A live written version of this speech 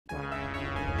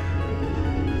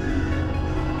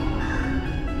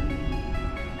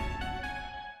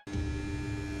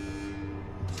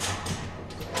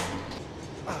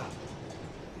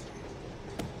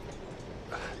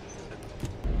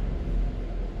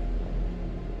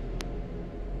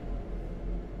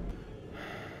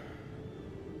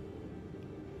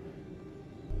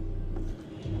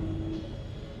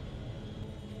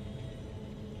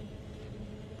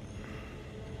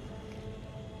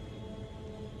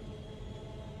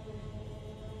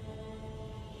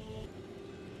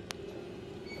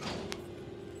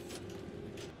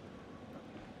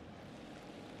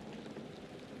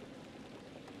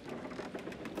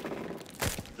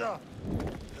Woo!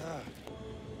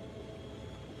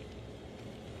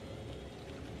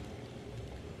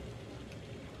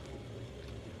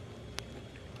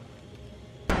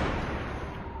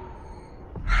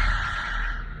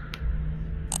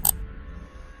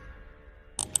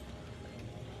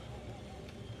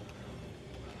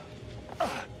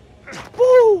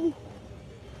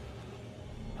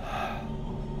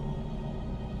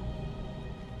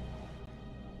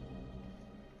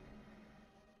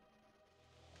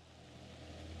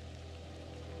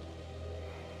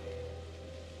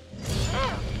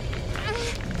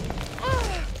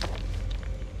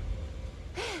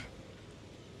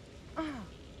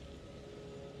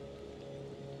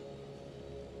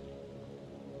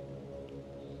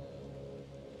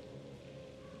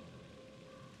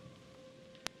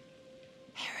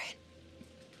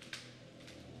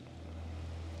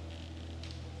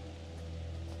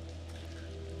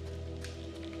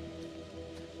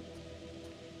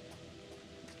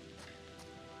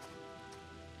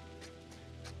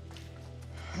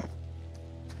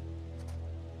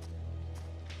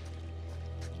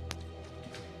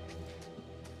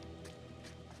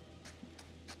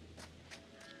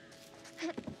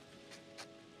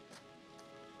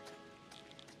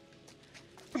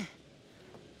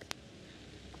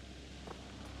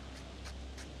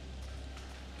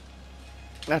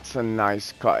 That's a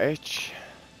nice cottage.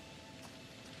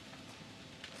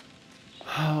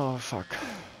 Oh, fuck.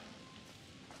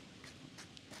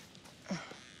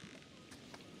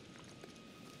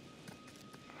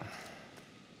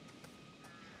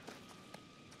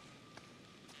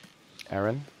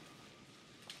 Aaron?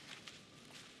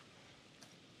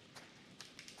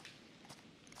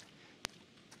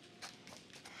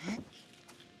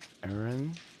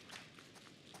 Aaron?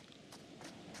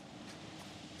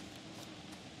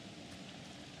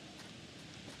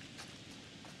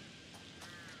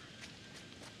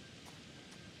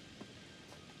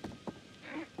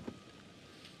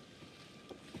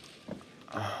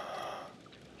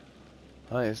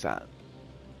 What is that?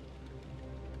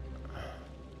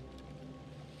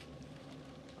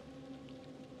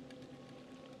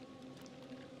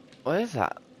 What is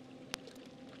that?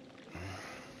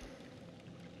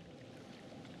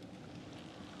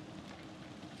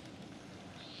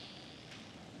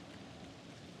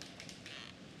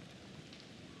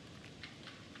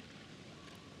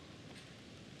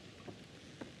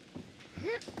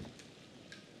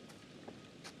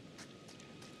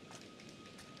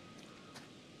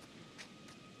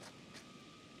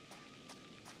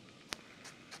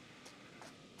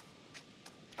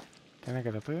 Can I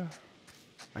get up here?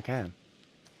 I can.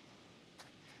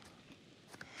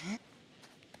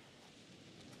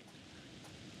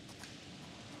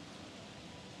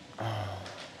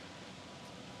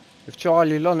 If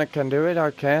Charlie Lonnet can do it,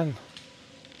 I can.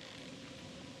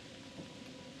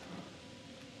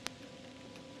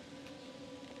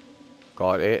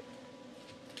 Got it.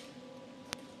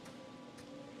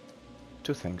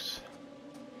 Two things.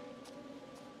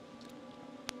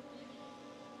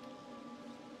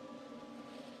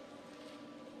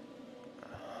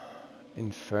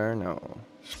 Inferno.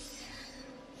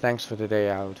 Thanks for the day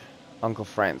out, Uncle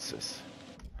Francis.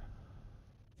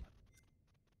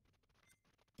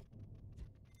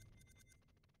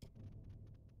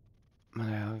 My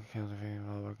dad killed the vehicle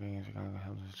while working as a gun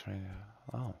help the trainer.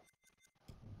 Oh.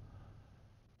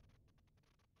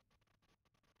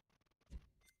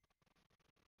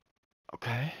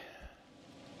 Okay.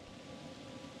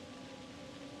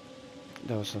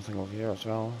 There was something over here as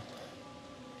well.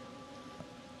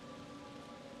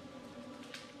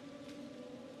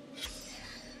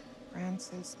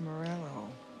 Francis Morello.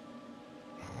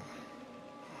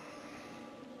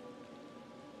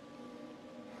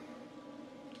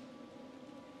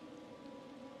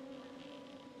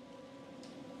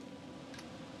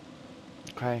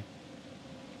 Okay.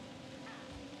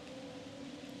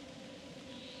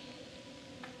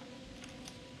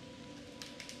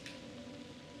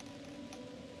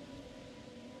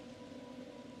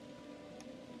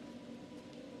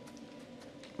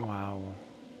 Wow.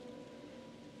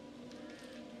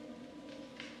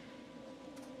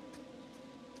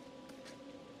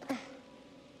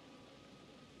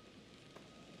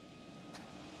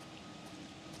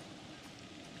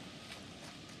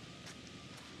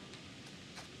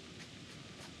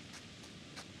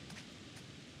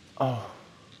 Oh,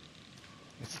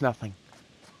 it's nothing.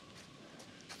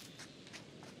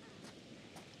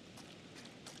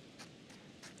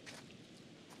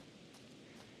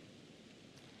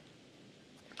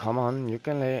 Come on, you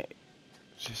can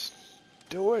just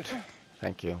do it.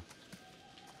 Thank you.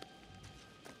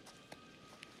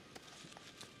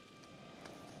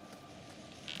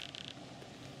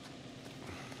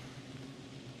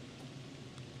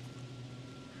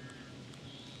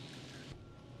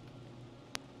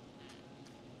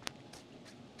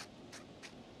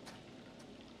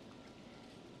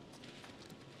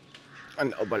 A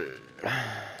noble.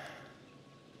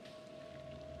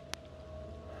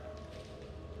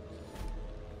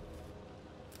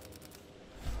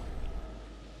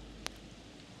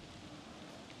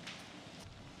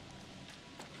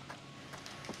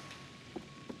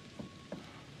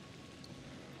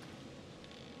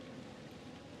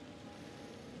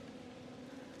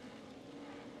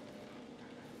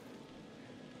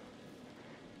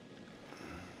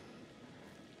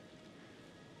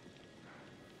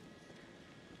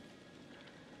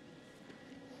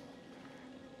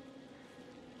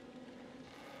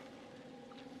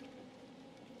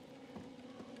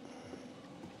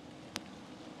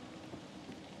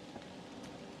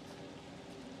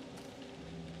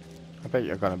 I bet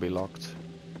you're gonna be locked.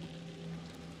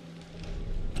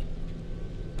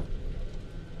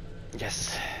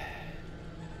 Yes.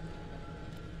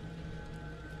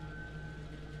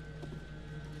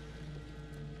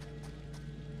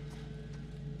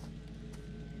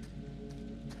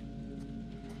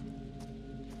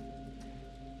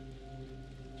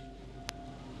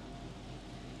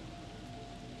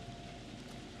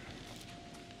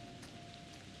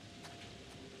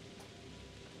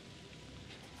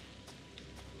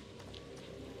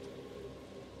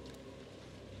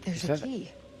 There's Is a that-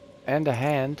 key. And a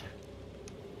hand.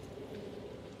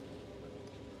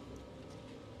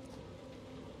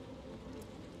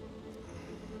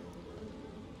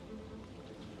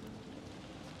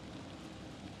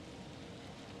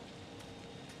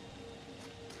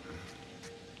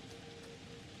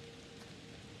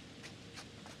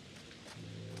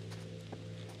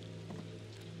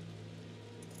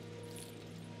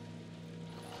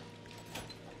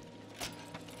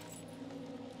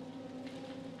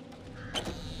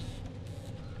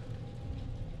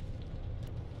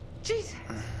 Jesus.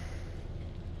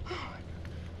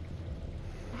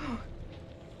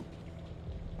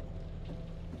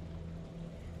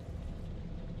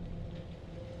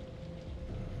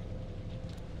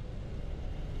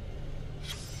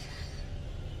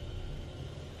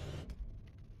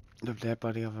 The dead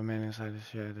body of a man inside his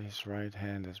shed. His right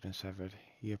hand has been severed.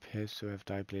 He appears to have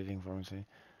died bleeding from his head.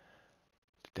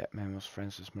 The dead man was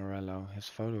Francis Morello. His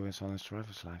photo is on his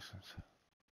driver's license.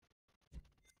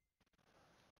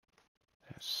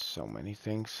 There's so many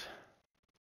things.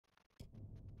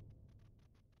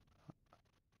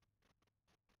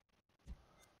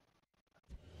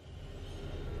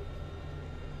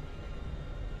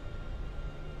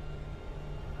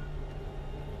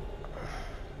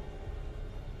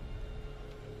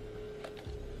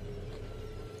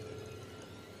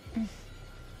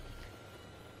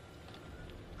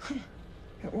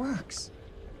 It works.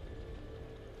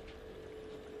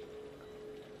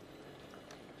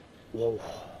 Whoa.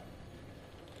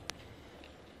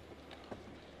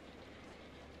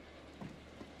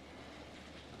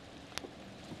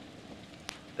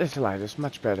 This light is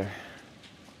much better.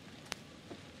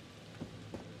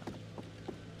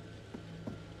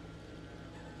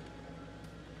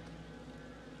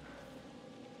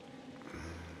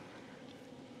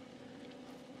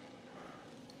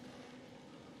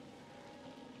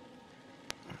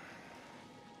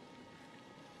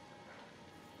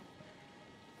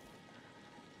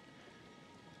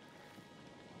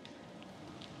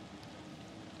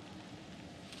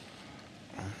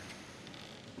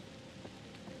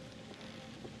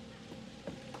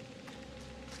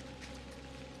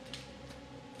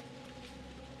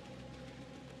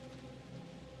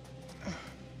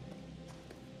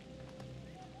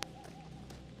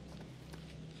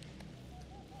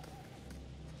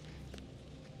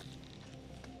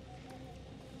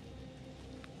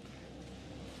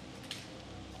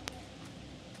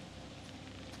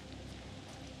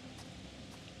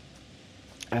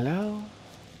 Hello?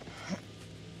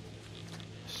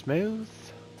 Smooth?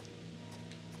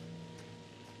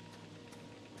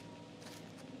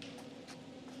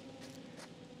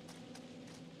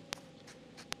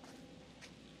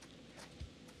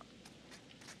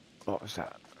 What was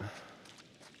that?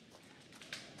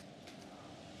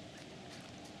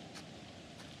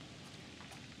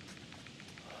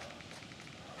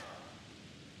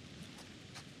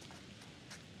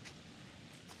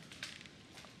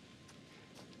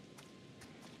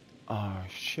 Oh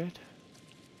shit.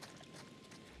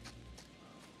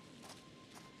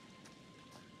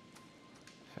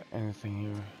 Is there anything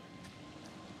here?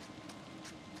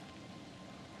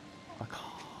 I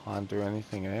can't do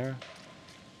anything there.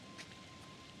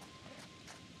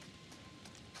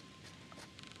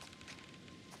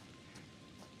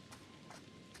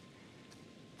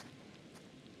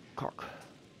 Cock.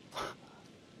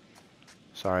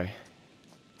 Sorry.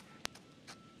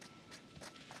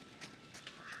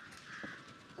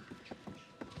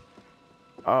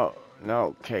 Oh,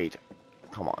 no, Kate.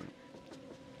 Come on.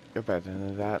 You're better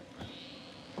than that.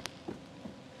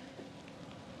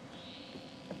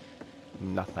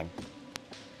 Nothing.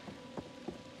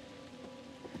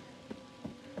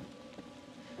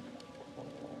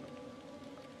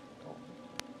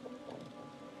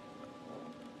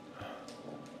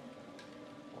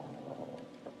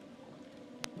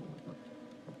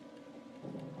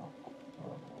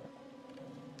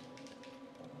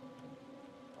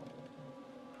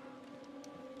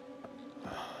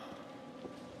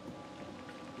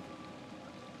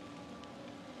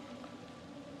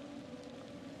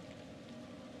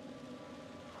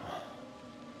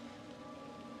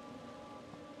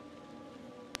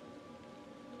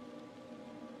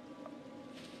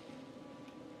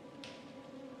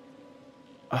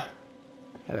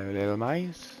 Hello, little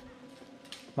mice.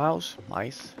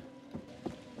 Mice.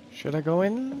 Should I go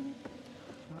in?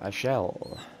 I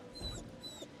shall.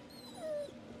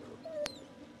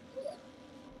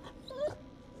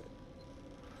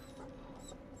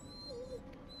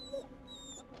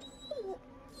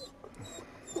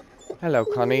 Hello,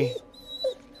 Connie.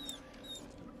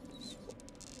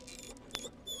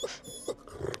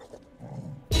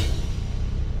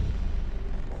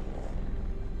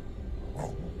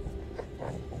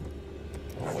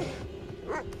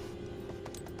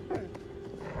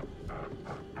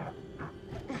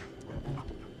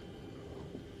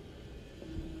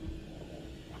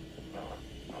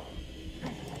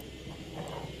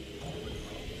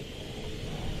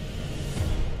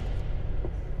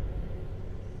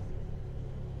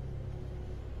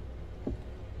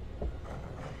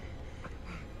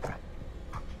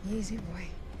 Easy, boy.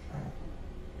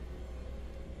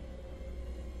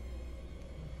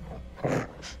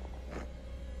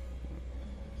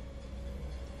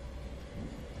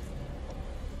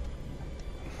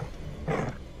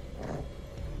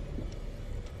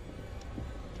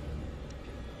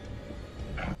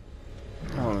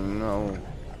 Oh no.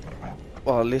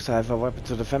 Well, at least I have a weapon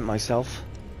to defend myself.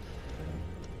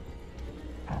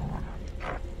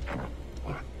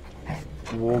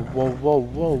 Whoa, whoa, whoa,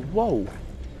 whoa, whoa.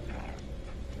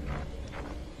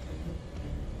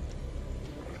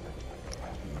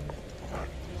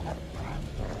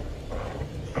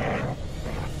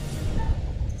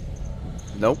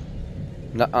 Nope.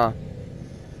 Nuh-uh.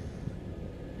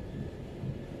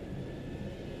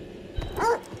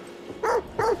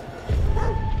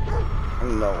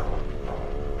 No.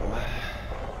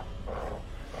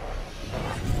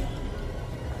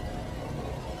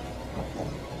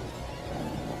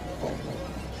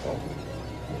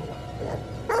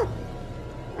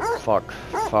 Fuck.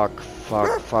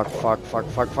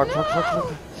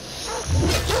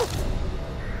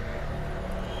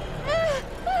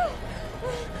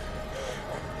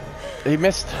 He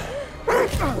missed.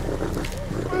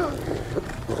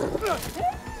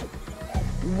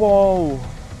 Whoa.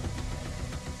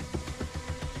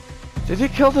 Did he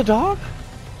kill the dog?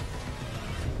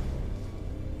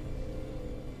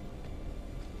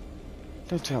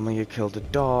 Don't tell me you killed the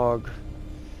dog.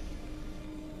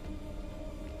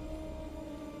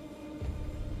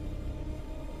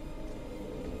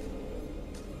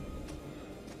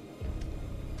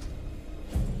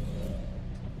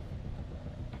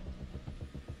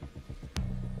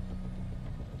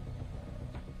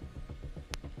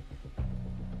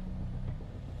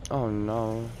 Oh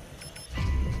no.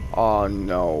 Oh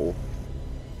no.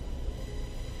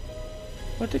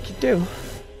 What did you do?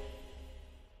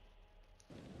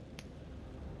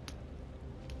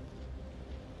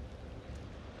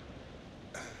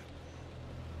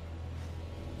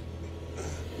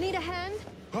 Need a hand?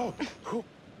 Oh, cool.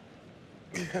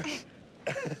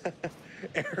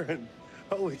 Aaron,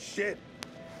 holy shit.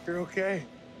 You're okay?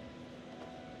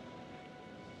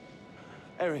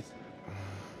 Aaron,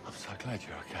 I'm so glad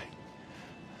you're okay.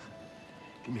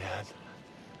 Give me a hand.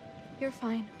 You're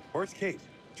fine. Where's Kate?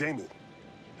 Jamie?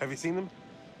 Have you seen them?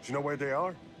 Do you know where they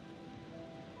are?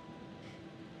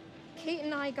 Kate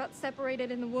and I got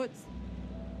separated in the woods.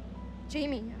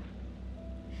 Jamie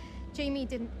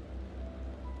didn't.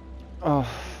 Oh.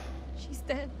 She's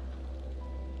dead.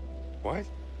 What?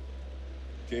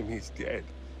 Jamie's dead.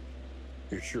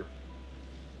 You're sure?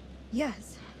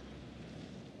 Yes.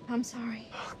 I'm sorry.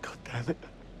 Oh, God damn it.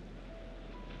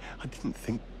 I didn't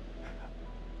think...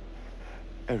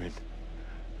 Erin,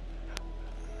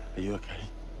 are you okay?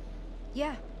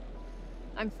 Yeah.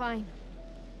 I'm fine.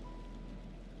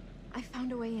 I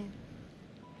found a way in.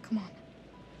 Come on.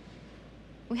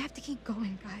 We have to keep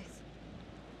going, guys.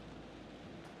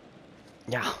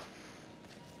 Yeah.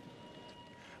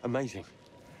 Amazing.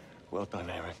 Well done,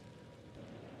 Aaron.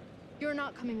 You're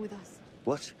not coming with us.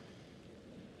 What?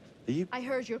 Are you... I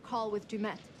heard your call with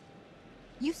Dumet.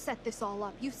 You set this all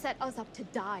up. You set us up to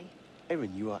die.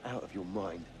 Erin, you are out of your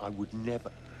mind. I would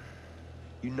never...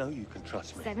 You know you can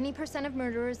trust me. 70% of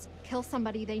murderers kill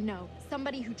somebody they know.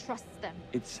 Somebody who trusts them.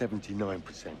 It's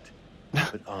 79%.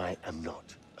 But I am not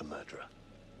a murderer.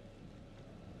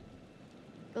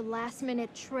 The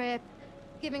last-minute trip,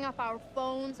 giving up our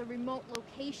phones, a remote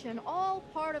location, all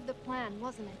part of the plan,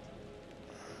 wasn't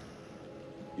it?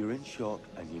 You're in shock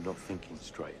and you're not thinking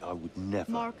straight. I would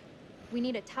never... Mark, we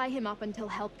need to tie him up until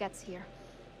help gets here.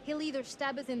 He'll either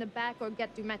stab us in the back or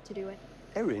get Dumet to do it.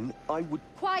 Erin, I would...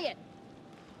 Quiet!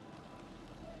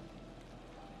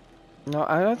 No,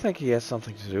 I don't think he has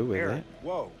something to do with Aaron, it.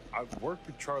 whoa. I've worked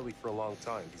with Charlie for a long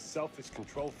time. He's a selfish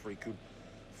control freak who'd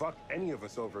fuck any of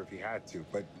us over if he had to,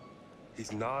 but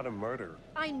he's not a murderer.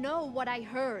 I know what I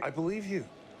heard. I believe you,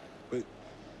 but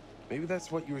maybe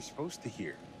that's what you were supposed to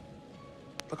hear.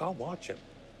 Look, I'll watch him.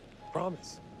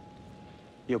 Promise.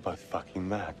 You're both fucking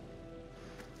mad.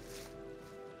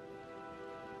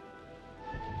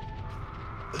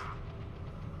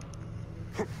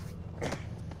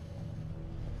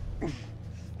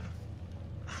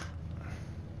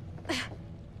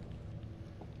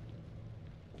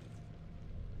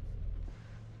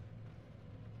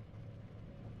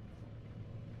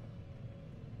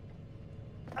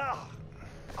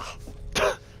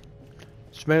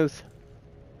 Smooth.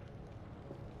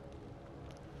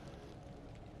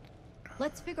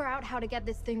 Let's figure out how to get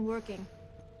this thing working.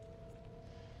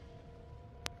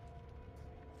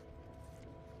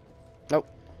 Nope.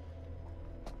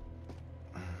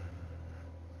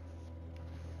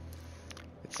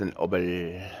 It's an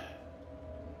obel.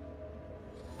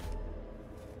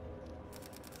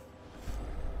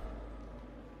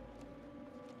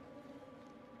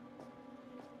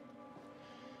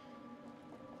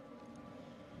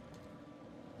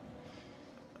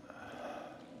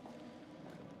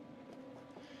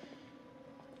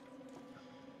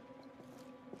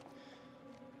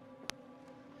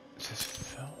 Just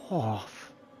fell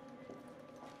off.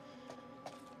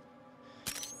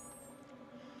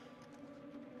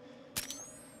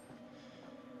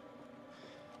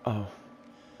 Oh.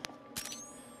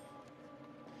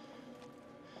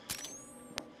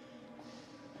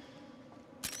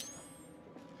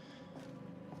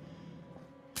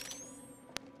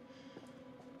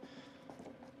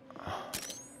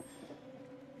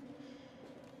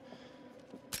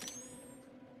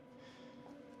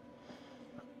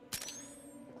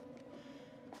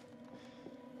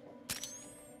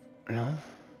 No.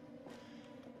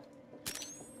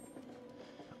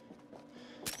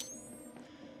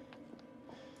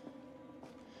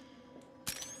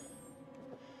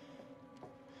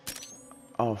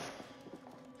 Oh.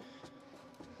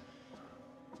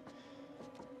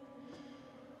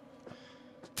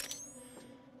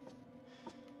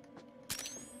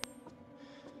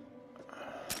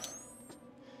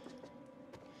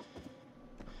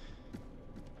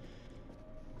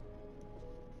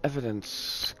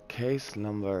 Evidence case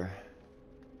number.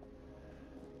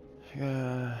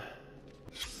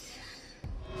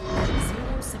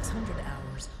 0600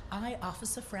 hours, I,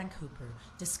 Officer Frank Hooper,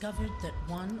 discovered that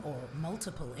one or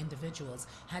multiple individuals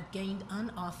had gained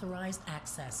unauthorized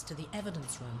access to the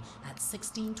evidence room at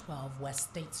 1612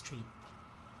 West State Street.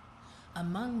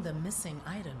 Among the missing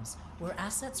items were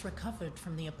assets recovered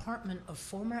from the apartment of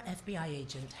former FBI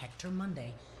agent Hector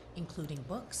Monday, including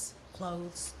books,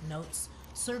 clothes, notes,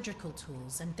 surgical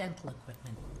tools, and dental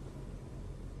equipment.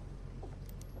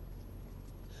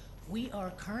 We are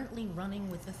currently running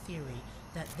with the theory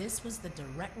that this was the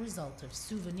direct result of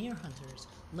souvenir hunters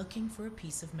looking for a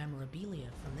piece of memorabilia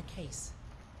from the case.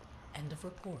 End of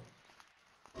report.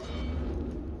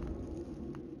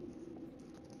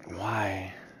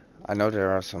 Why? I know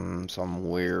there are some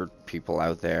weird people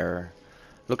out there.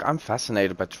 Look, I'm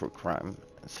fascinated by true crime,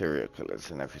 serial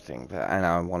killers and everything, but and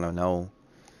I want to know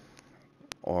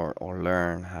or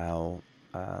learn how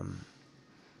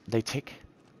they tick,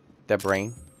 their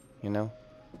brain, you know.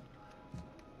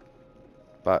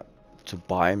 But to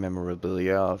buy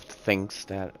memorabilia of things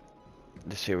that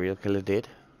the serial killer did,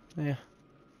 yeah.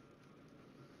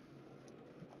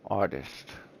 Artist.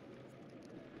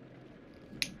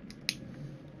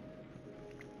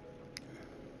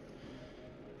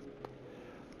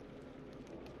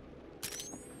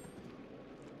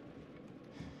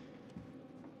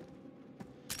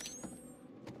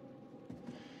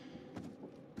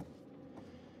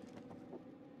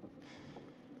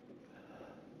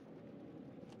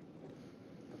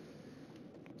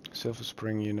 Silver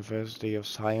Spring University of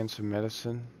Science and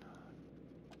Medicine.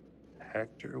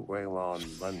 Hector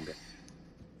Waylon Monday.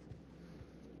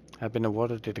 Have been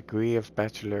awarded the degree of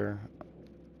Bachelor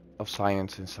of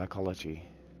Science in Psychology.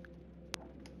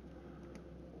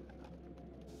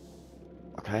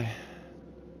 Okay.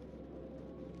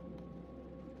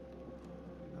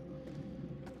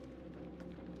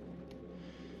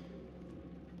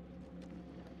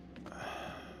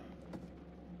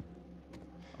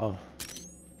 Oh.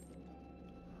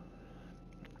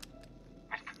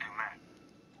 Mr. Dumet,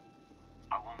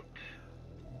 I want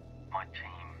my team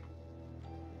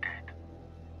dead.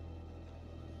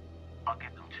 I'll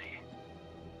get them to you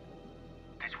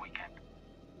this weekend.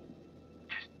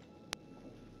 Just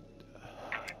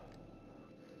do it.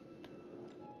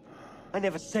 I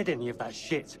never said any of that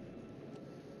shit.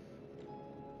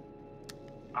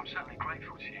 I'm certainly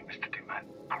grateful to you, Mr. Dumet.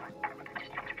 I want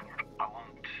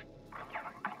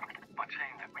my team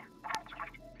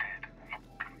dead.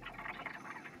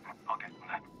 I'll get them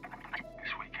that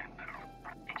this weekend.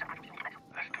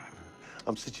 Let's do it.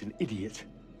 I'm such an idiot.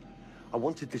 I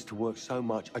wanted this to work so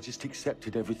much, I just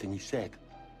accepted everything he said.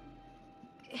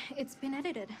 It's been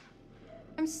edited.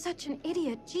 I'm such an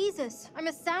idiot. Jesus, I'm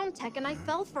a sound tech and I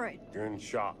fell for it. You're in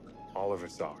shock. All of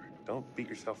us are. Don't beat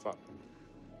yourself up.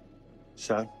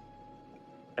 So,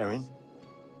 Erin?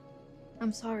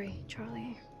 I'm sorry,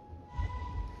 Charlie.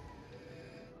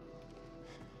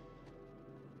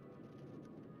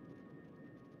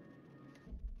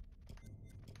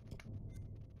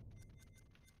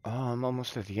 Oh, I'm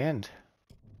almost at the end.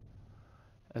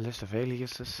 A list of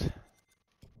aliases.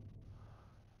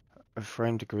 A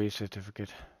frame degree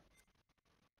certificate.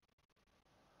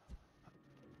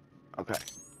 Okay.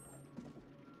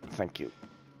 Thank you.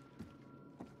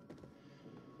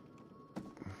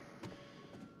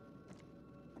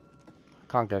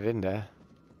 Can't get in there.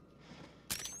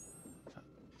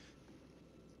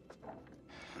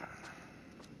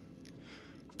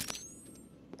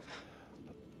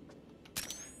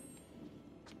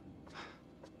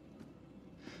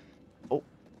 Oh.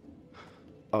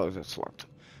 Oh, that's locked.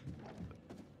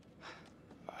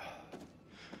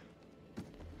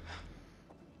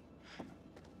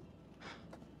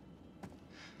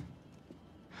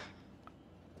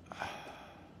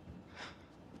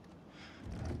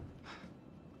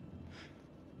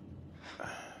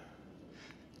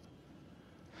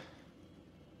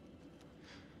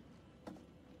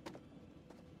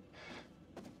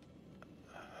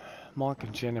 Mark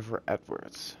and Jennifer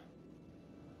Edwards.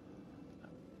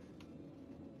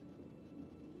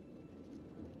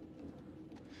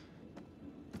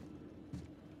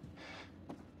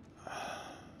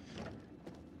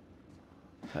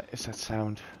 What is that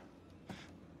sound?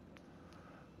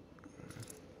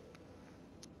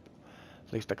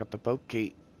 At least I got the boat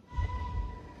key.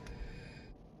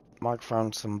 Mark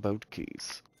found some boat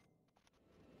keys.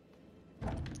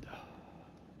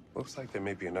 Looks like there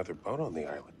may be another boat on the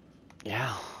island.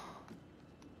 Yeah.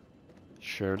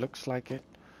 Sure looks like it.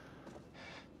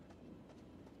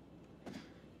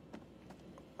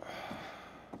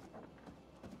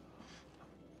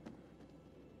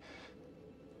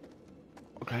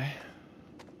 Okay.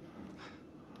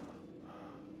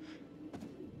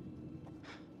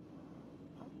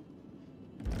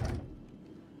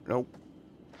 Nope.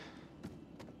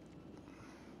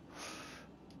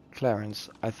 Clarence,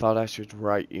 I thought I should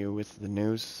write you with the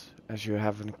news, as you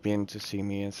haven't been to see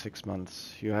me in 6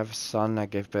 months. You have a son I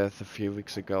gave birth a few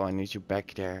weeks ago. I need you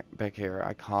back here.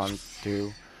 I can't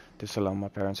do this alone. My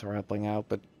parents are helping out,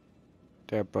 but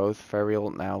they're both very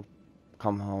old now.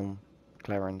 Come home,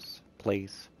 Clarence,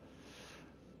 please.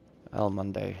 L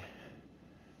Monday.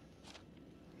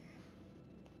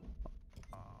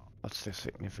 What's the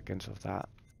significance of that?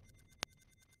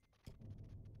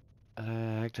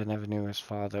 Hector never knew his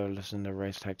father. Lucinda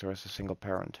raised Hector as a single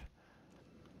parent.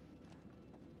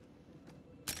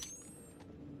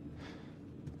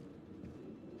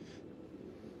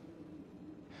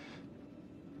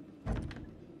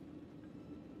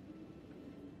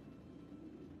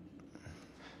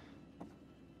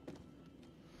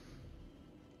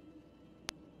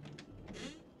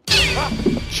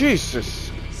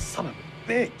 Jesus! Son of a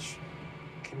bitch!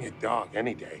 Give me a dog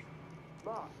any day.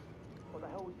 Mark, what the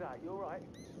hell was that? You alright?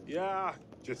 Yeah,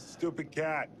 just a stupid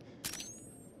cat.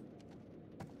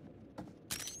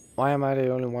 Why am I the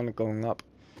only one going up?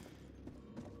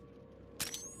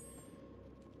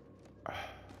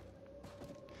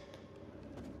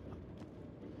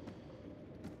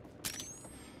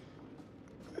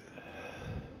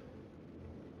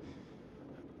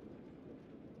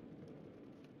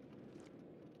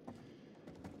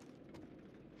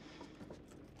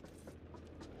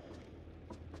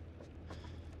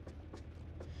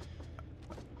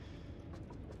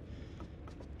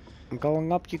 I'm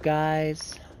going up, you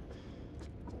guys.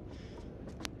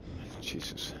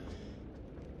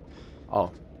 Oh,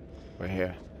 we're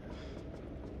here.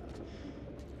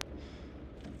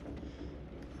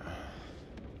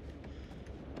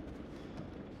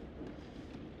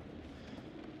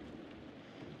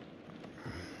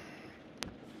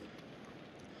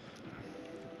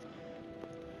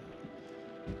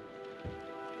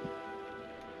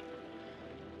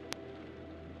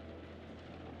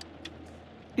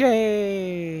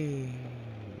 Yay!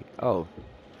 Oh,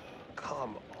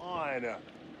 Come on.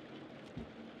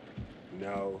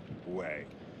 No way.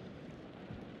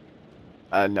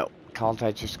 no. Can't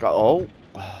I just go?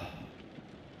 Oh.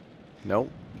 No.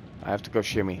 I have to go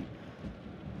shimmy.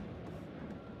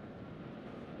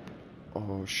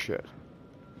 Oh, shit.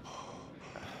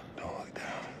 Don't look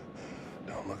down.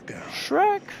 Don't look down.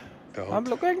 Shrek! Don't I'm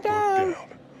looking look down! down.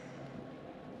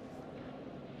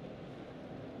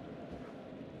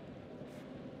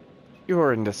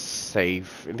 You're in the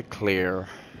safe, in the clear.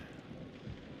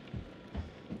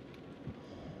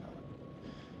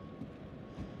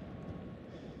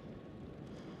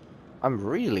 I'm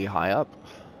really high up.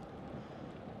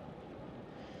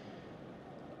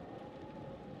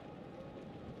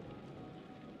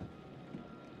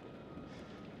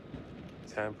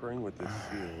 Tampering with the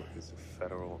seal is a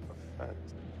federal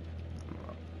offense.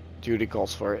 Duty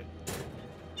calls for it.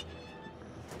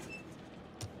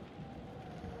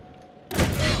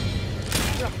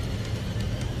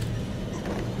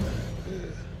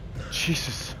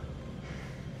 Jesus.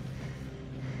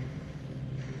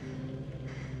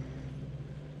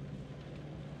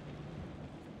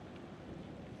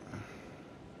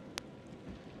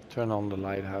 Turn on the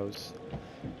lighthouse.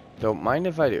 Don't mind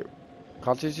if I do.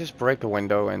 Can't you just break a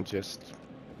window and just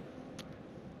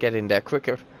get in there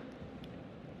quicker?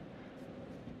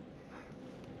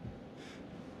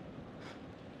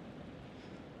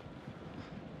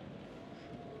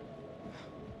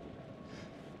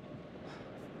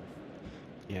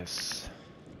 Yes.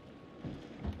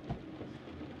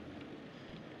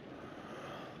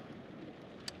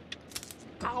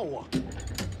 Ow!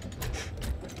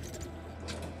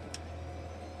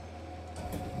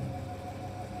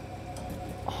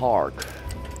 Hark.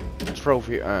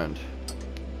 Trophy earned.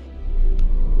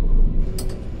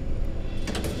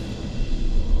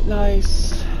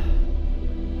 Nice.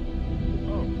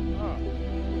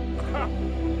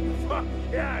 Fuck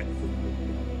yes!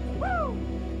 Woo!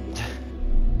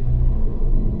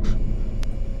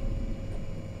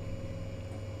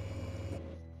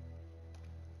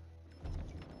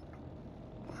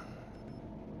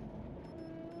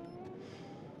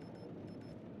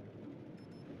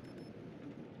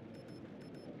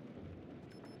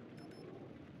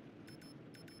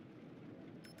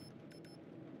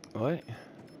 What?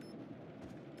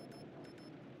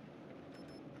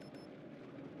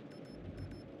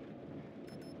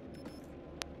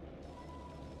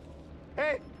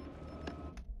 Hey!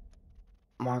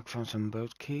 Mark found some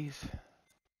boat keys.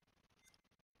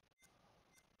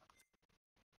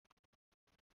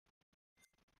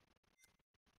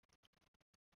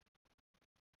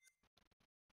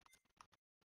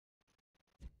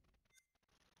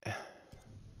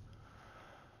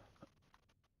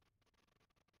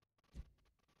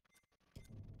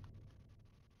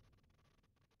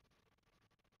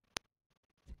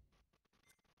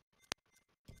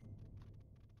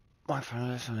 Mark found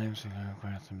a list of names and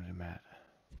required them to mad.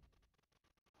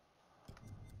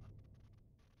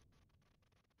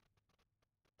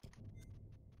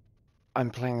 I'm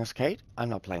playing as Kate? I'm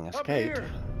not playing as Up Kate. here!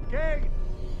 Kate!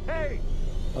 Hey!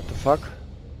 What the fuck?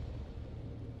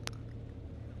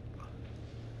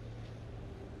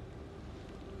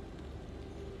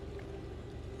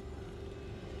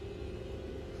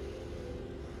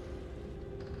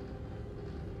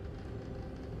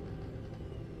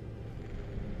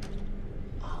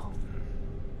 Oh,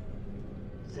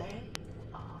 there you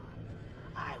are.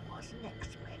 I wasn't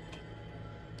expecting.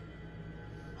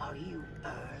 Are you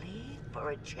early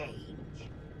for a change?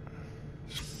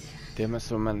 Dear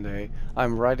Mr. Monday,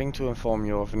 I'm writing to inform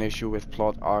you of an issue with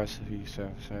plot RC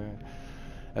service.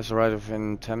 As a right of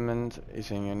intent is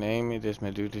in your name, it is my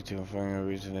duty to inform your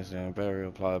reason as a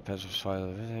burial plot of passive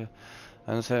file.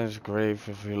 I understand it's grave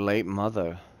of your late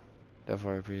mother.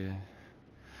 Therefore, I appreciate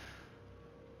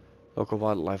local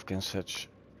wildlife can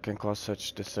cause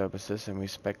such disturbances, and we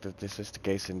expect that this is the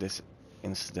case in this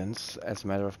instance. As a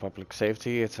matter of public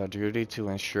safety, it's our duty to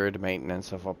ensure the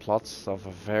maintenance of our plots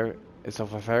is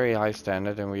of a very high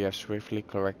standard, and we have swiftly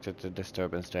corrected the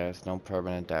disturbance. There is no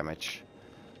permanent damage.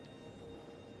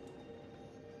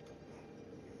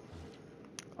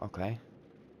 Okay.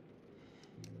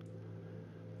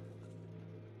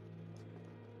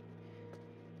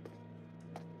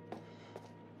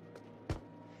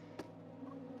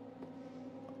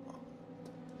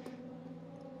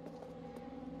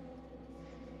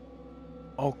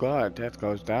 Oh god, that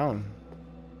goes down.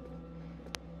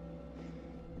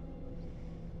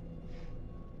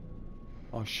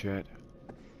 Oh shit.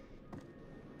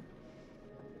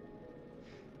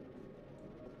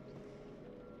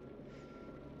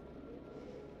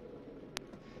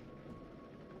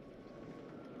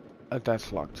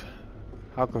 That's locked.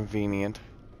 How convenient.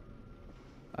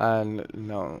 And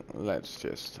no, let's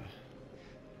just...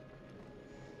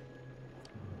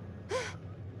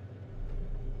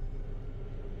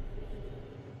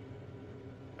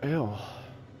 Ew.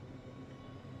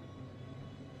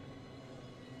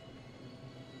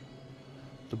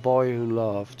 The boy who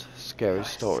loved scary You're a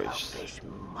stories. selfish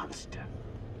monster.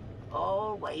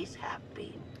 Always have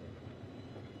been.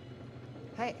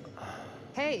 Hey.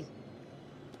 Hey.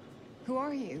 Who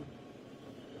are you?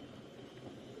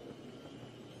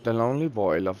 The lonely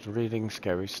boy loved reading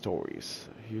scary stories.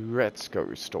 He read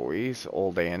scary stories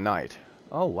all day and night.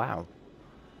 Oh wow.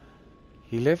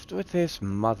 He lived with his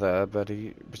mother, but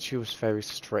she was very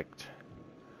strict.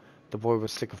 The boy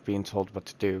was sick of being told what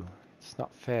to do. It's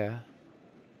not fair.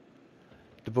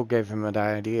 The book gave him an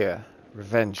idea.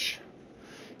 Revenge.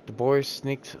 The boy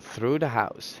sneaked through the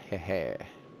house. Hehe.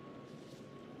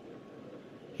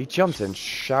 He jumped and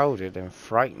shouted and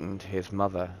frightened his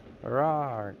mother.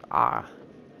 Rawr, ah.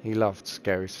 He loved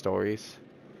scary stories.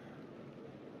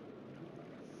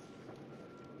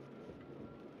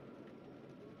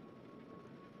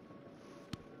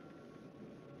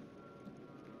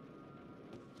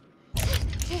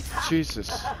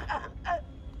 Jesus.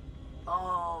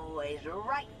 Always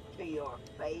right to your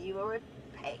favorite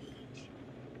page.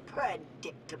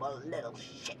 Predictable little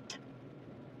shit.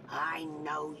 I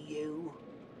know you.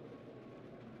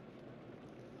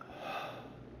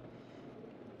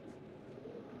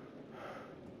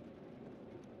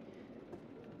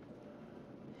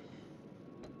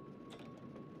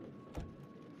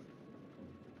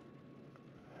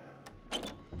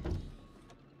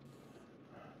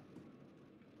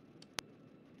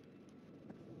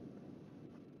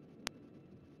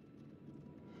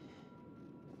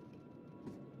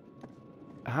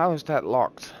 How is that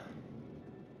locked?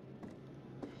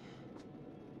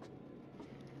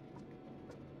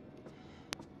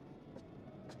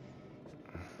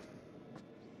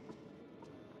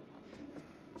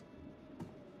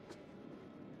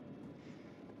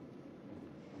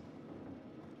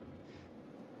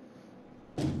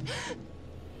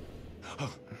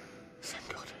 Oh, thank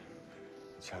God.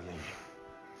 It's only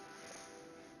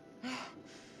you.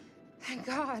 Thank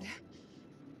God.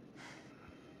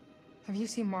 Have you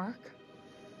seen Mark?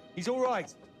 He's all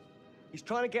right. He's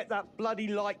trying to get that bloody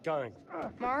light going.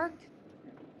 Mark?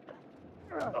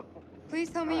 Please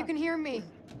tell me you can hear me.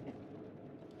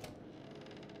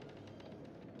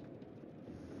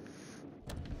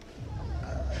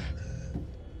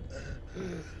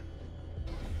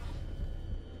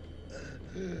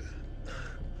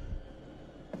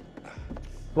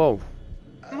 Whoa.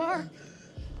 Mark!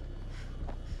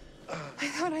 I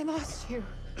thought I lost you.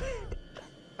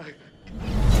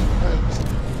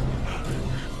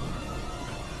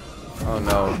 Oh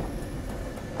no.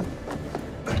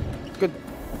 Good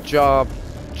job,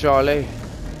 Charlie.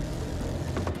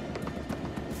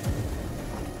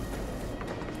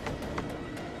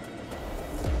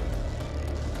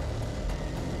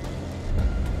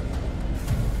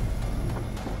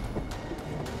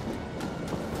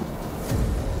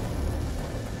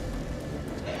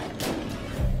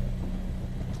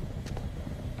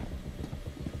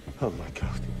 Oh my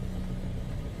God.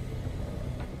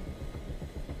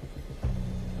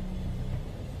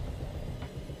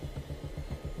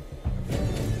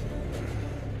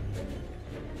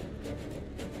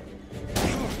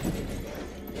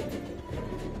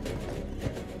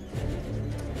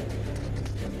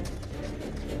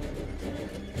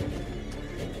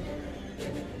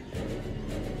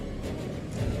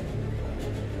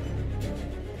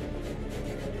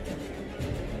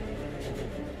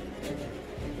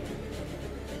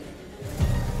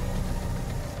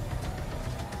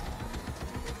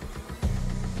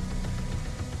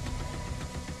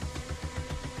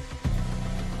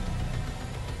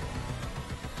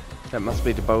 That must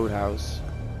be the boathouse.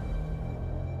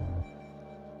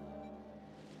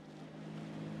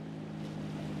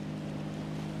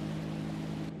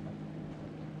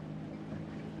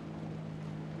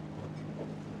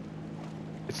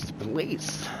 It's the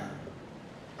police.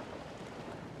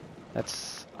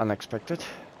 That's unexpected.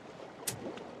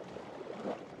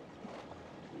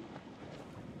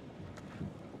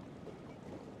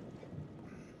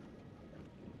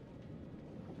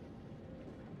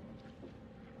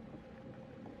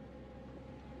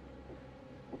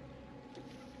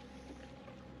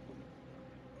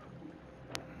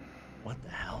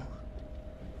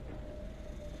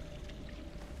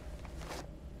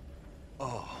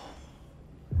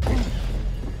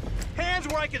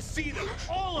 where I can see them,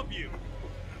 all of you.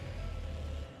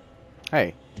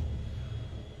 Hey.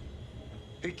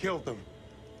 He killed them.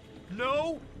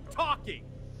 No talking.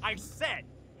 I said,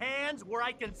 hands where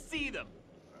I can see them.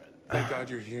 Thank God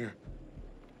you're here.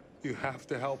 You have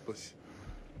to help us.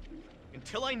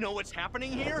 Until I know what's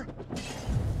happening here,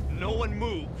 no one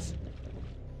moves.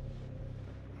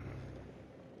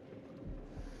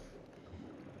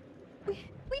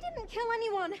 We didn't kill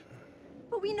anyone,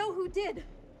 but we know who did.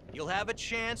 You'll have a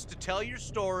chance to tell your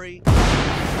story.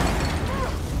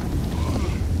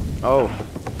 Oh.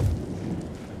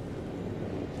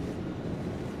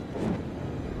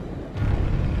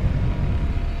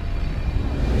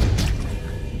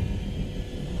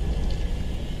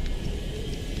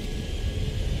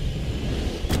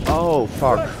 Oh,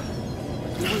 fuck.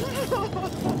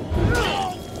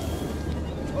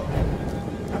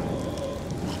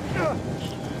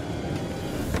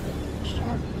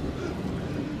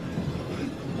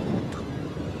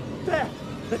 There!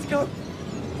 Let's go!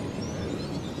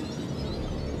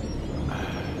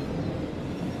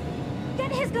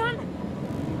 Get his gun!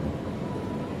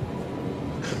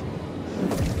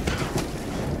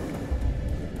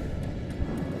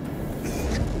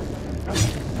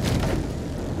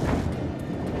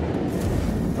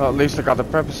 Well, at least I got the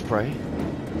pepper spray.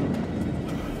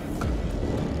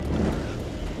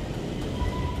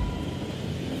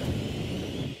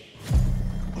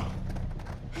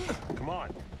 Come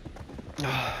on.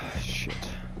 Shit.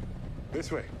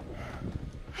 This way.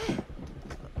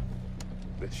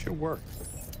 This should work.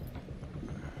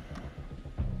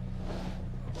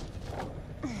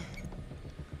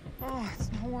 Oh,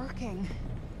 it's not working.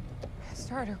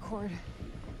 Starter cord.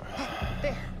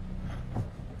 There.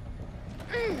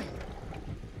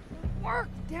 Work,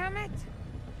 damn it!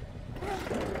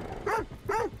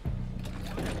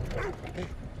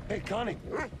 Hey, Connie.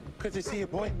 Good to see you,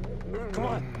 boy. Come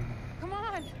on. Come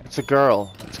on! It's a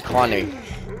girl. It's Connie.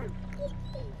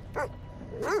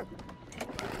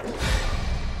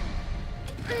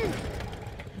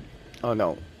 Oh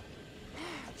no.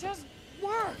 Just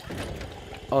work!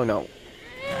 Oh no.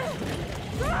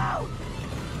 Go!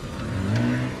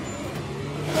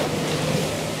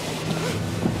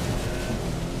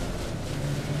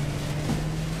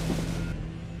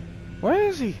 Where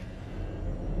is he?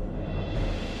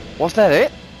 Was that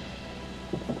it?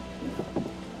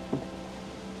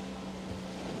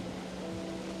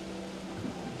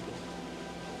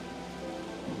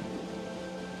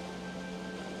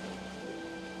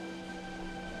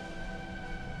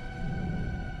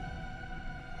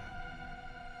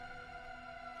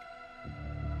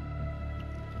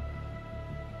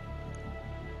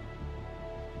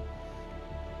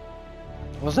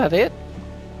 Was that it?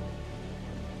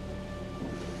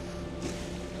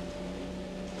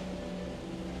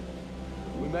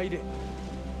 We made it.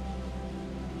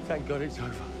 Thank God it's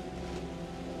over.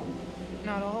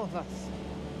 Not all of us.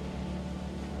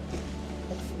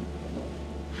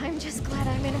 I'm just glad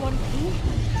I'm in one piece.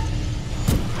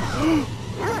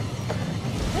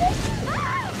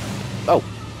 Oh.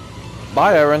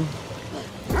 Bye, Aaron.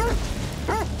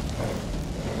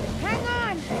 Hang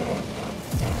on!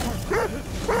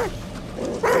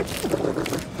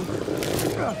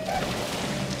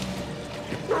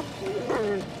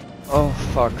 Oh,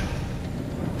 fuck.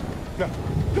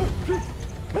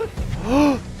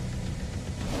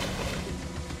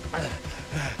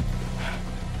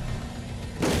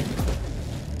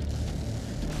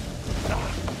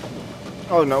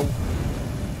 Oh no.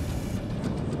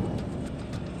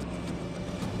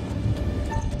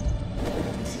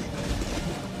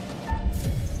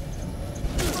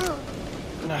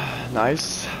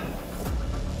 Nice.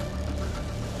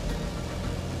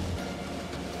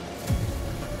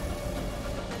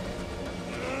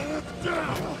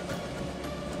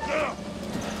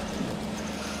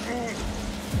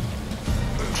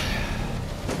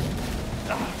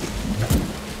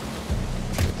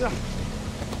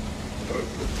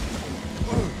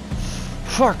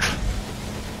 Fuck.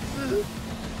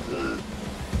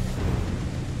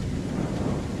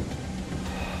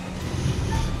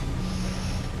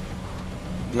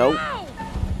 Nope.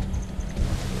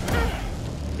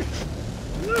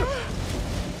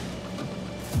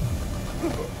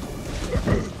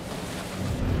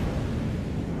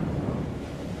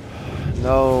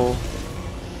 No.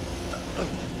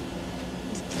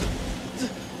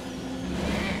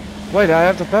 Wait, I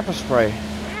have the pepper spray.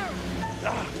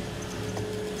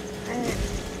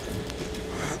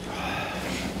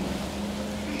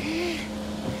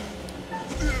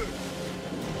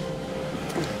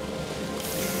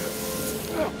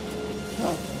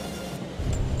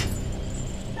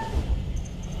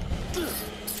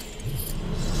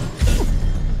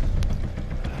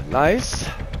 Nice.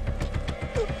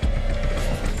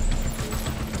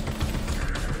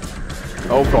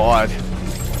 Oh god.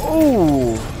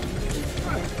 Oh.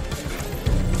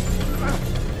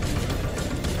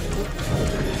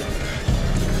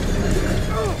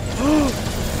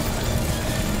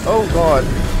 Oh god.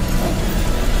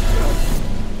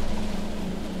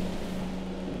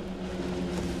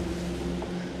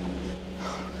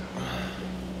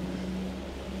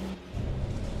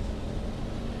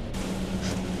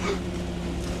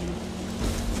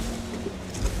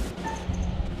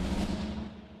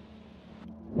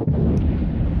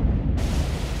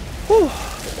 Whew.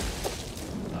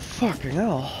 Fucking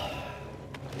hell.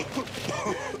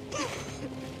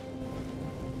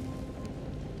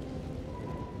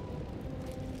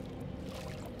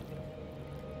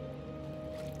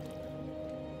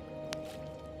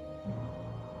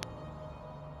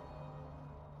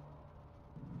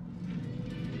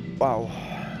 Wow.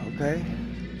 Okay.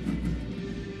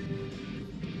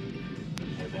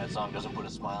 If that song doesn't put a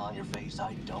smile on your face,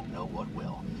 I don't know what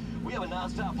will. We have a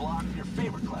non-stop block of your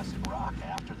favorite classic rock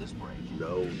after this break.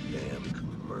 No damn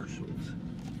commercials.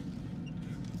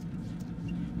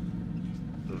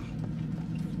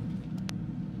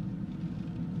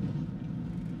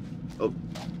 Oh,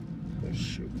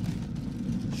 shoot.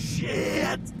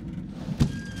 Shit!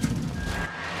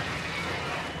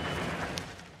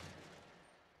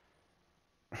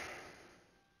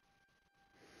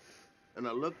 And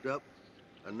I looked up,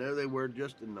 and there they were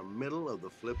just in the middle of the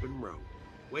flipping road,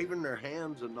 waving their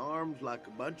hands and arms like a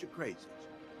bunch of crazies.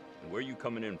 And where you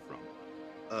coming in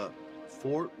from?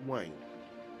 Fort Wayne.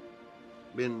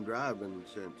 Been driving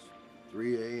since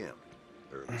 3 a.m.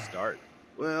 Early start.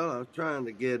 Well, I was trying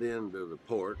to get into the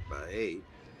port by 8.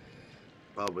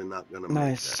 Probably not gonna make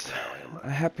Nice. that now, am A I?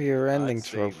 happier ending I'd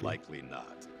say trophy. likely not.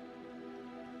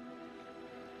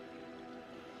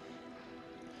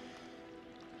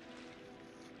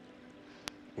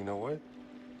 You know what?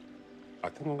 I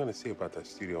think I'm gonna see about that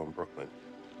studio in Brooklyn.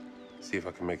 See if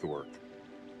I can make it work.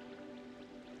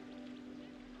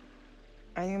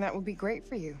 I think that would be great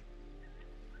for you.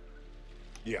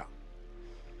 Yeah.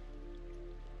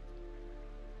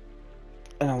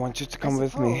 And I want you to come I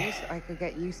with me. suppose I could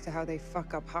get used to how they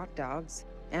fuck up hot dogs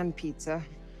and pizza.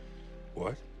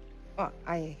 What? Well,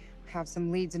 I have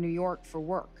some leads in New York for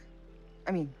work.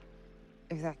 I mean,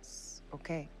 if that's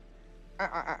okay.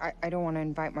 I don't want to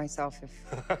invite myself if...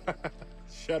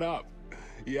 Shut up.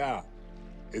 Yeah.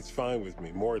 It's fine with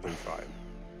me. More than fine.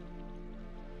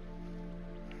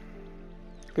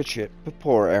 Good shit. But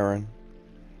poor Aaron.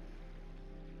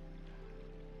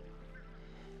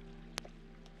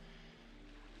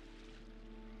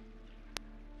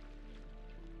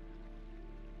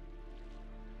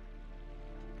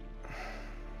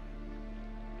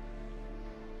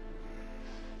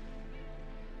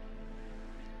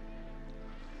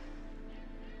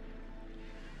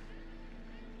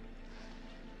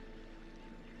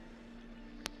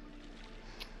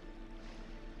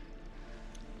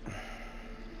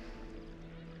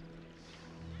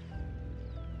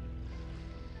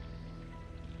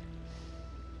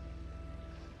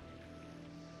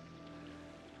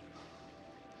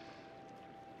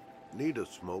 Need a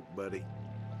smoke, buddy?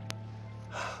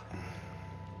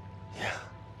 Yeah.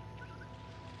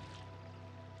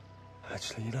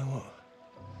 Actually, you know what?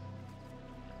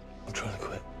 I'm trying to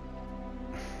quit.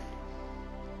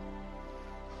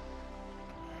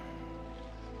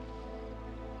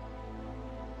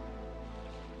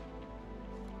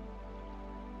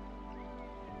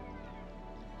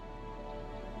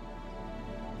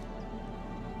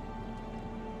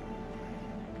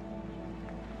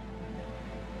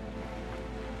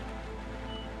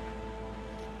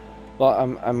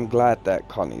 Well, I'm glad that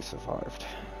Connie survived.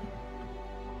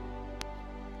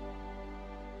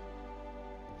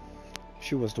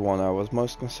 She was the one I was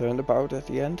most concerned about at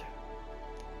the end.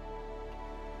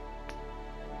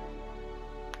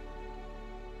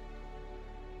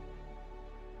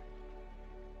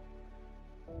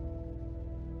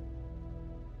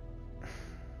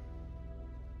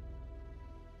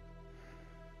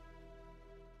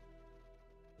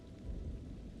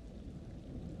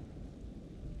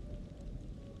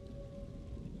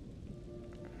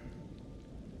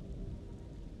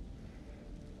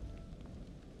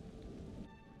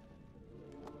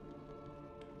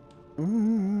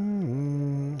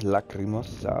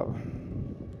 Lacrimosa.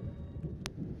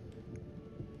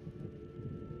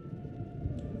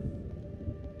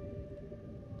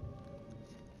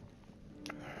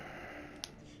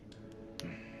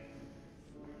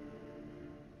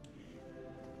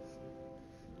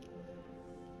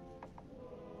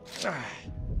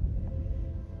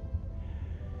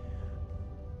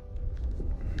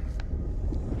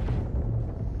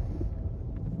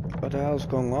 What the hell's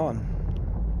going on?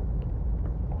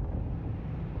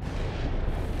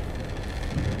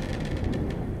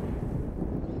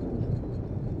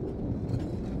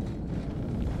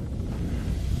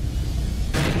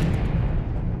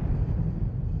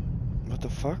 What the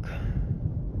fuck?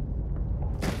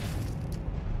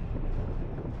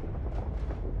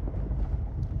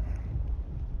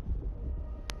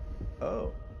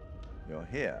 Oh, you're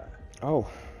here. Oh.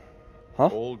 Huh?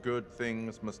 All good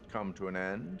things must come to an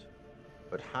end.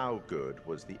 But how good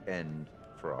was the end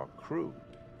for our crew?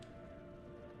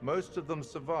 Most of them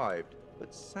survived,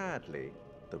 but sadly,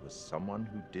 there was someone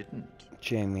who didn't.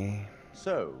 Jamie.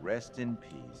 So, rest in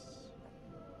peace.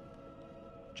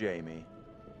 Jamie,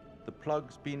 the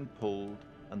plug's been pulled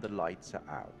and the lights are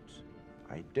out.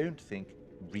 I don't think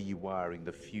rewiring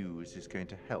the fuse is going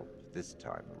to help this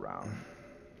time around.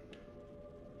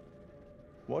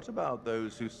 What about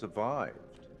those who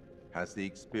survived? Has the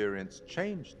experience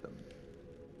changed them?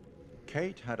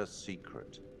 Kate had a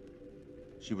secret.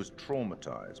 She was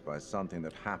traumatized by something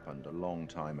that happened a long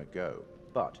time ago,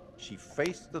 but she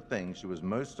faced the thing she was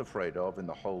most afraid of in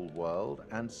the whole world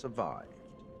and survived.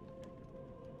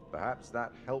 Perhaps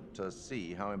that helped her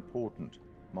see how important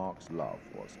Mark's love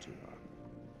was to her.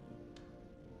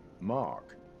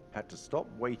 Mark had to stop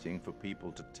waiting for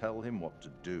people to tell him what to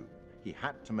do. He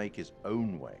had to make his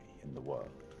own way in the world.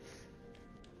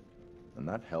 And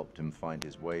that helped him find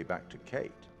his way back to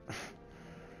Kate.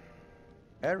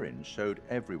 Erin showed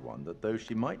everyone that though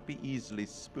she might be easily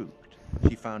spooked,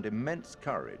 she found immense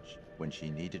courage when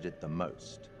she needed it the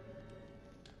most.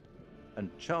 And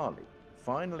Charlie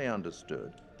finally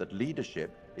understood that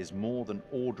leadership is more than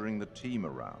ordering the team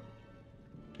around.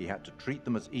 He had to treat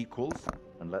them as equals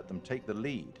and let them take the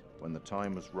lead when the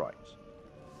time was right.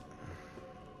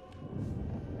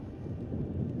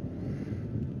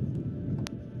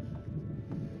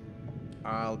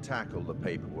 I'll tackle the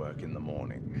paperwork in the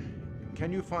morning.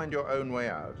 Can you find your own way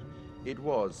out? It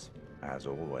was, as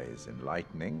always,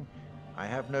 enlightening. I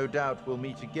have no doubt we'll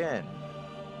meet again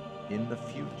in the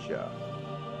future.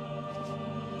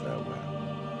 Farewell.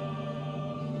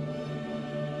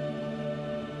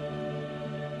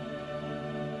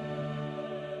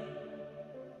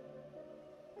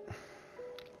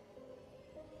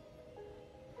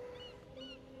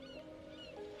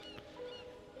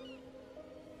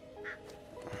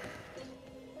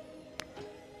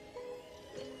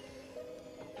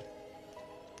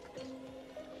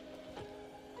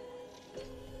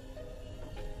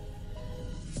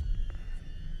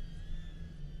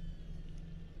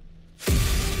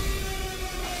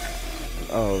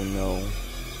 Oh no.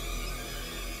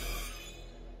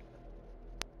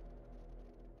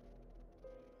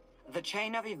 The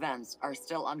chain of events are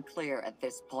still unclear at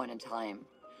this point in time.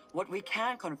 What we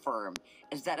can confirm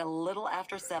is that a little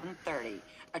after 7:30,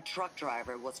 a truck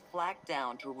driver was flagged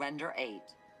down to render aid.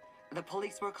 The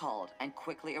police were called and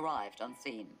quickly arrived on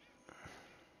scene.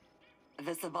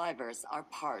 The survivors are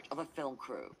part of a film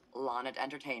crew, Lonnet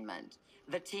Entertainment,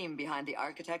 the team behind the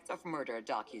Architects of Murder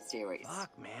docuseries.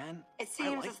 Fuck, man. It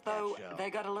seems as that though show.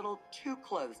 they got a little too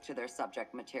close to their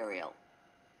subject material.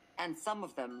 And some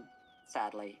of them,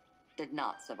 sadly, did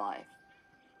not survive.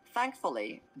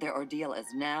 Thankfully, their ordeal is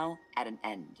now at an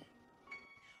end.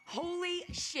 Holy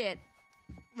shit.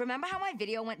 Remember how my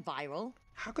video went viral?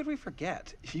 How could we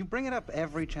forget? You bring it up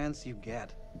every chance you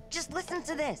get. Just listen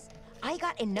to this. I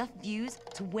got enough views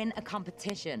to win a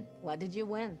competition. What did you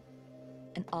win?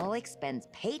 An all-expense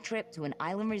paid trip to an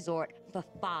island resort for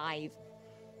 5.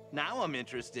 Now I'm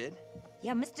interested.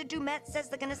 Yeah, Mr. Dumet says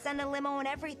they're gonna send a limo and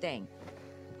everything.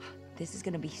 This is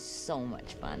gonna be so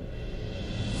much fun.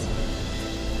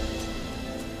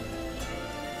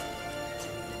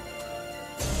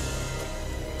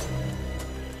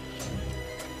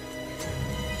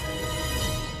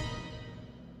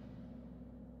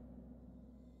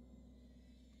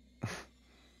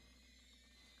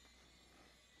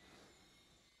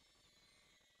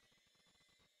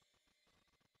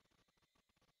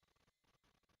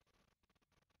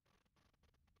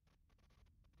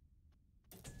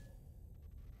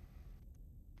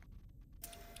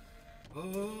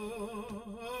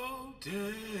 Oh, death.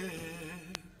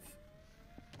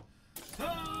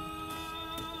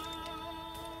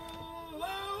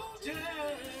 Oh,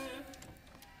 death.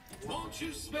 Won't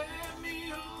you spare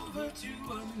me over to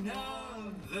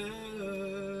another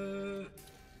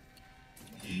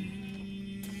year?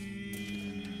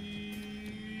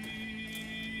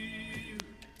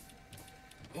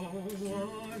 Oh,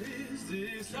 what is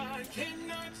this I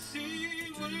cannot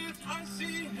see with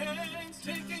icy hands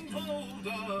taking hold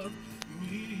of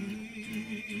me?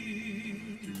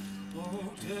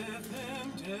 Oh, death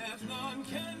and death, none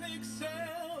can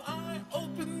excel. I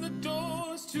open the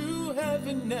doors to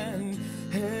heaven and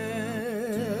hell.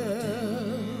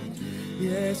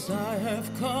 Yes, I have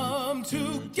come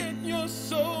to get your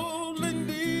soul and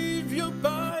leave your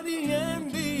body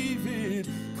and leave it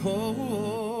cold.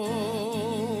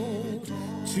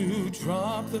 To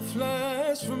drop the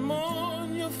flesh from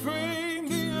on your frame,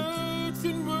 the earth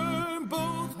and worm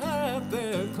both have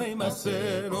their claim. I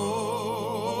said,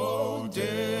 oh,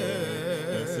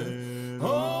 death,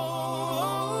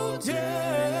 oh,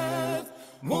 death,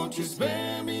 won't you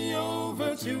spare me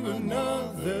over to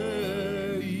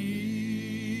another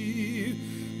eve?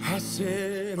 I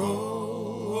said,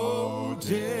 oh,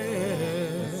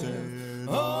 death,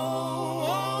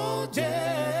 oh,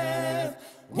 death,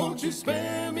 won't you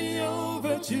spare me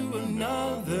over to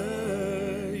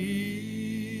another eve?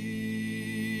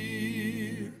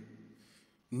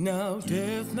 Now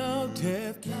death,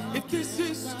 if this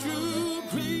is true,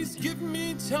 please give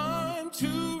me time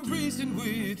to reason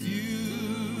with you.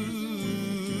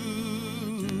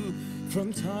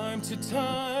 From time to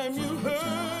time you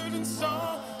heard and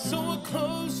saw, so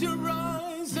close your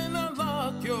eyes and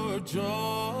unlock your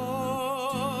jaw.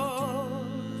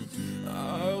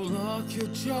 I'll lock your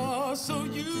jaw so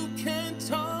you can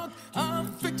talk. I'll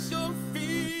fix your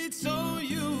feet so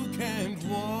you can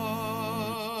walk.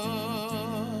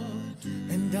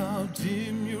 And I'll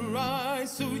dim your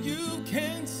eyes so you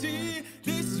can see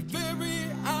this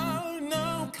very hour.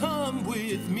 Now come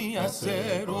with me. I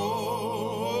said,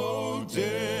 oh,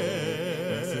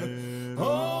 death,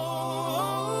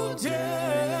 oh,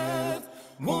 death,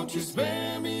 won't you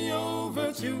spare me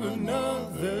over to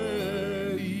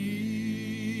another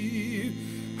eve?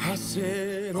 I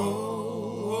said,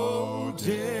 oh,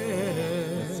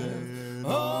 death,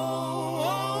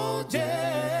 oh,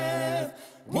 death,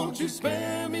 won't you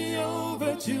spare me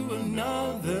over to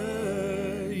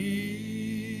another eve?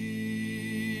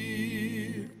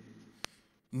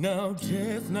 Now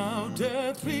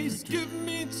death, please give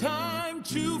me time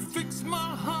to fix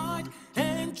my heart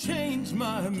and change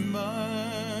my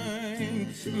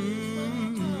mind.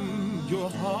 Your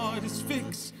heart is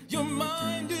fixed, your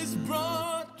mind is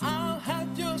broad. I'll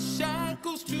have your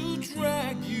shackles to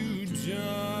drag you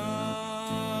down.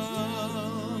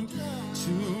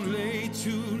 Too late,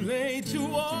 to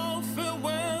all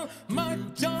farewell. My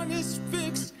dawn is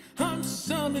fixed, I'm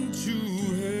summoned to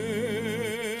hell.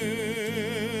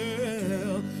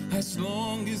 As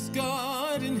long as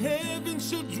God in heaven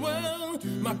shall dwell,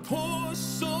 my poor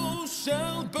soul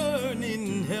shall burn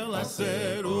in hell. I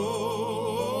said,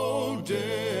 oh,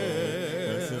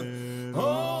 death,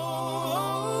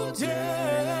 oh,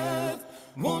 death,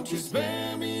 won't you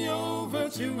spare me over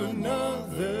to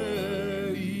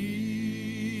another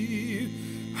eve?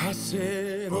 I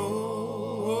said,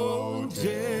 oh,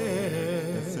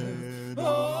 death,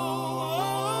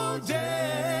 oh,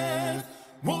 death,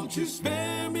 won't you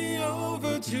spare me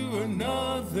over to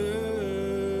another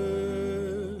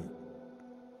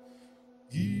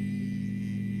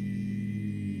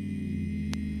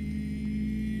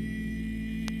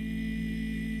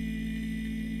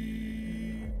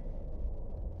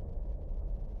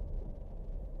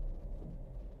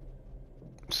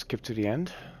Skip to the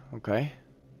end? Okay.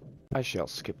 I shall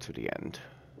skip to the end.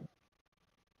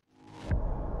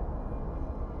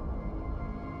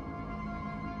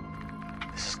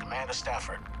 This is Commander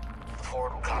Stafford, the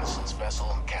forward reconnaissance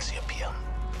vessel Cassiopeia.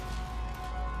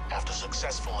 After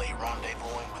successfully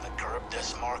rendezvousing with a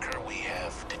Charybdis marker, we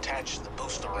have detached the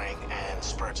booster ring and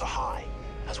spurts are high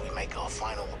as we make our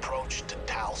final approach to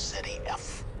Tau Ceti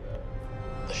F.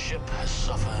 The ship has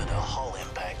suffered a hull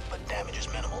impact, but damage is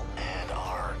minimal, and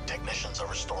our technicians are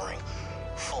restoring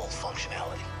full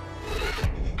functionality.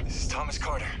 This is Thomas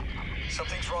Carter.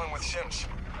 Something's wrong with Sims.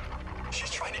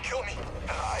 She's trying to kill me.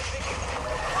 I think...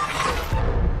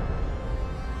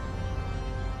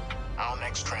 Our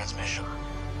next transmission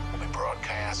will be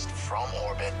broadcast from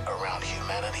orbit around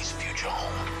humanity's future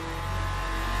home.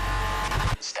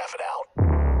 Stafford out.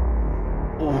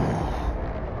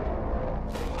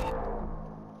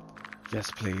 Yes,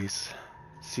 please.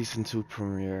 Season 2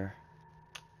 premiere.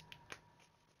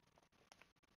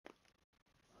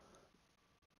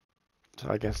 So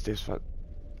I guess this was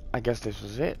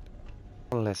it.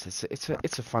 Unless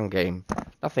it's a fun game.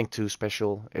 Nothing too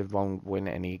special. It won't win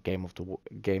any game of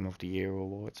the year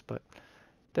awards, but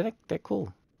they're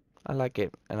cool. I like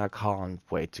it, and I can't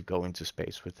wait to go into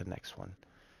space with the next one.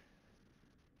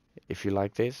 If you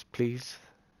like this, please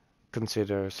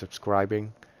consider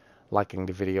subscribing, liking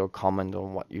the video, comment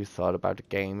on what you thought about the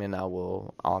game, and I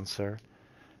will answer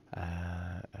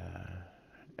and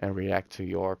react to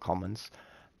your comments.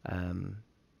 But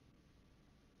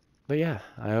yeah,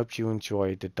 I hope you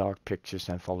enjoyed the Dark Pictures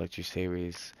Anthology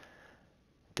series,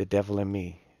 The Devil in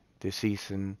Me, the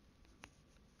season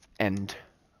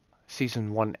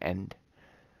 1 end.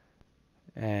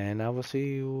 And I will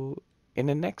see you in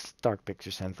the next Dark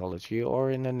Pictures Anthology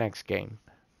or in the next game,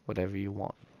 whatever you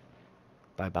want.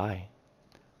 Bye bye.